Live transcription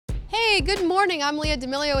Hey, good morning. I'm Leah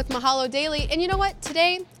D'Amelio with Mahalo Daily, and you know what?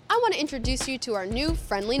 Today, I want to introduce you to our new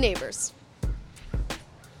friendly neighbors.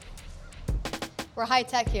 We're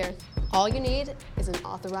high-tech here. All you need is an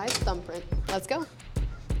authorized thumbprint. Let's go.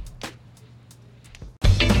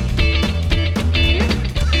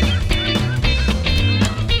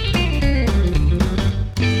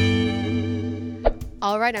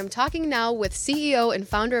 All right, I'm talking now with CEO and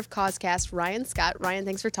founder of Causecast, Ryan Scott. Ryan,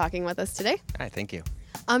 thanks for talking with us today. Hi, thank you.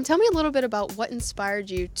 Tell me a little bit about what inspired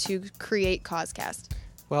you to create Causecast.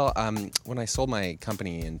 Well, when I sold my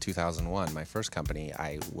company in 2001, my first company,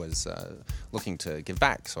 I was looking to give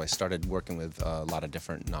back. So I started working with a lot of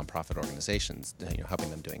different nonprofit organizations, helping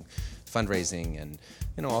them doing fundraising,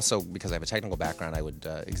 and also because I have a technical background, I would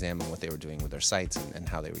examine what they were doing with their sites and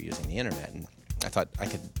how they were using the internet. And I thought I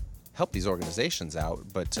could help these organizations out,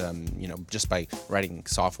 but just by writing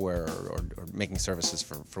software or making services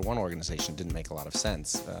for one organization didn't make a lot of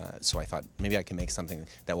sense. So I thought maybe I can make something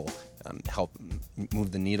that will help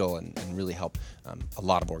move the needle and really help a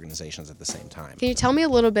lot of organizations at the same time. Can you tell me a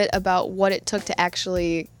little bit about what it took to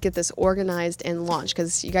actually get this organized and launched?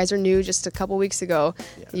 Because you guys are new just a couple weeks ago.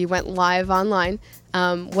 Yeah. You went live online.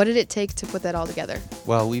 What did it take to put that all together?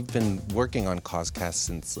 Well, we've been working on Causecast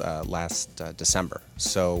since last December.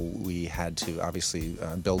 So we had to obviously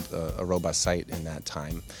build a robust site in that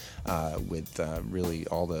time with really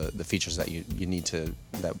all the features that you need to,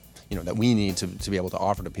 that we need to be able to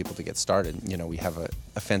offer to people to get started. We have a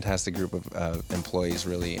fantastic group of employees,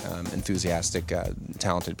 really enthusiastic,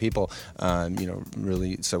 talented people.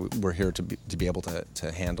 Really, so we're here to be able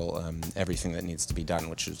to handle everything that needs to be done,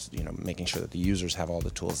 which is making sure that the users have all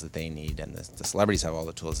the tools that they need, and the celebrities have all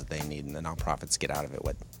the tools that they need, and the nonprofits get out of it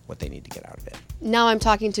what they need to get out of it. Now I'm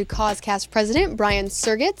talking to Causecast President Brian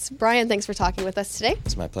Surgitz. Brian, thanks for talking with us today.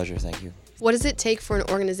 It's my pleasure. Thank you. What does it take for an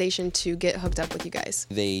organization to get hooked up with you guys?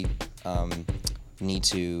 They need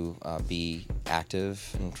to be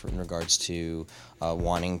active in regards to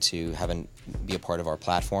wanting to be a part of our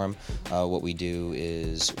platform. What we do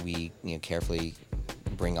is we carefully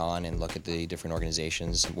bring on and look at the different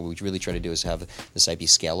organizations. What we really try to do is have the site be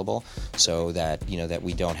scalable, so that that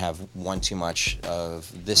we don't have too much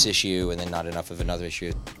of this issue and then not enough of another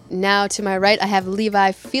issue. Now to my right, I have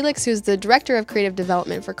Levi Felix, who's the Director of Creative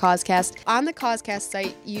Development for Causecast. On the Causecast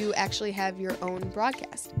site, you actually have your own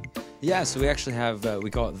broadcast. Yeah, so we actually have,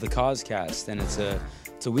 we call it the Causecast, and it's a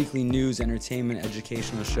weekly news, entertainment,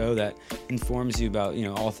 educational show that informs you about,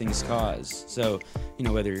 all things cause. So,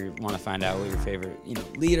 whether you want to find out what your favorite,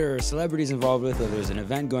 leader or celebrity is involved with, whether there's an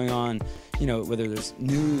event going on, whether there's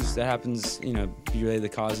news that happens, you relay the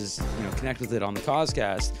causes, connect with it on the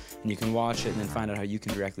Causecast, and you can watch it and then find out how you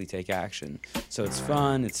can directly take action. So it's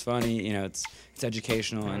fun, it's funny, it's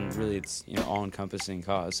educational, and really it's, all-encompassing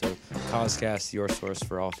cause. So Causecast, your source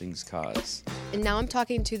for all things cause. And now I'm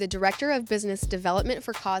talking to the Director of Business Development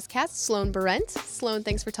for Causecast, Sloan Berendt. Sloan,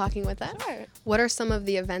 thanks for talking with us. Sure. What are some of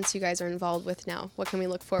the events you guys are involved with now? What can we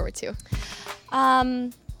look forward to?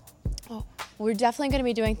 We're definitely going to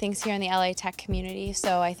be doing things here in the LA tech community,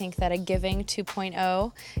 so I think that a Giving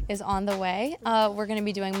 2.0 is on the way. We're going to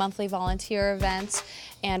be doing monthly volunteer events,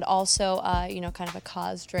 and also, kind of a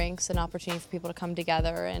cause drinks, an opportunity for people to come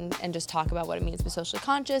together and just talk about what it means to be socially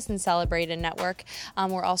conscious and celebrate and network.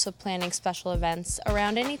 We're also planning special events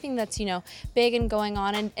around anything that's, big and going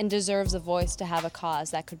on and deserves a voice to have a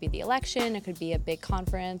cause. That could be the election, it could be a big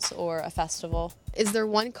conference or a festival. Is there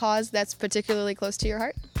one cause that's particularly close to your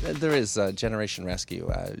heart? There is Generation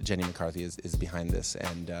Rescue. Jenny McCarthy is behind this,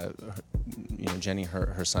 and Jenny,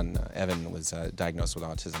 her son Evan, was diagnosed with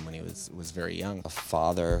autism when he was very young. A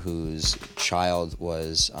father whose child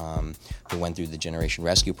was who went through the Generation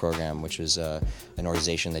Rescue program, which was an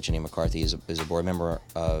organization that Jenny McCarthy is a board member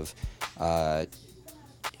of.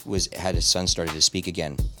 Had his son started to speak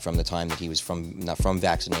again from the time that he was from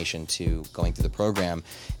vaccination to going through the program,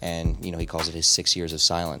 and he calls it his 6 years of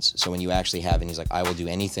silence. So when you actually have, and he's like, I will do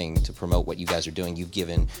anything to promote what you guys are doing. You've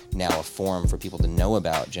given now a forum for people to know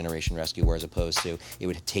about Generation Rescue, whereas opposed to it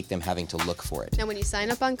would take them having to look for it. Now, when you sign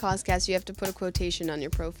up on Causecast, you have to put a quotation on your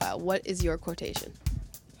profile. What is your quotation?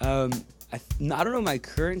 I don't know what my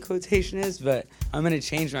current quotation is, but I'm going to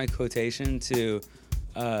change my quotation to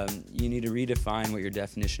you need to redefine what your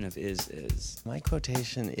definition of is. My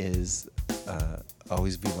quotation is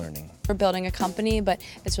always be learning. We're building a company, but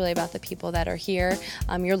it's really about the people that are here.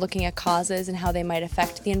 You're looking at causes and how they might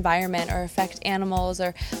affect the environment or affect animals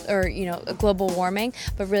or global warming,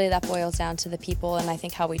 but really that boils down to the people and I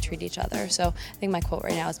think how we treat each other. So I think my quote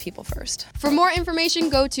right now is people first. For more information,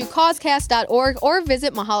 go to causecast.org or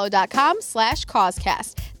visit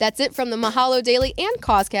mahalo.com/causecast. That's it from the Mahalo Daily and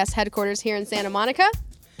Causecast headquarters here in Santa Monica.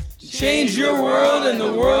 Change your world and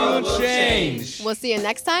the world will change. We'll see you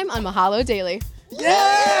next time on Mahalo Daily.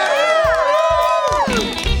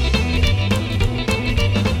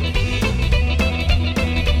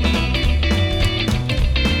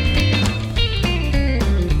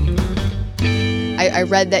 I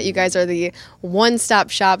read that you guys are the one-stop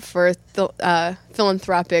shop for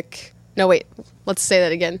philanthropic. No, wait. Let's say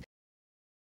that again.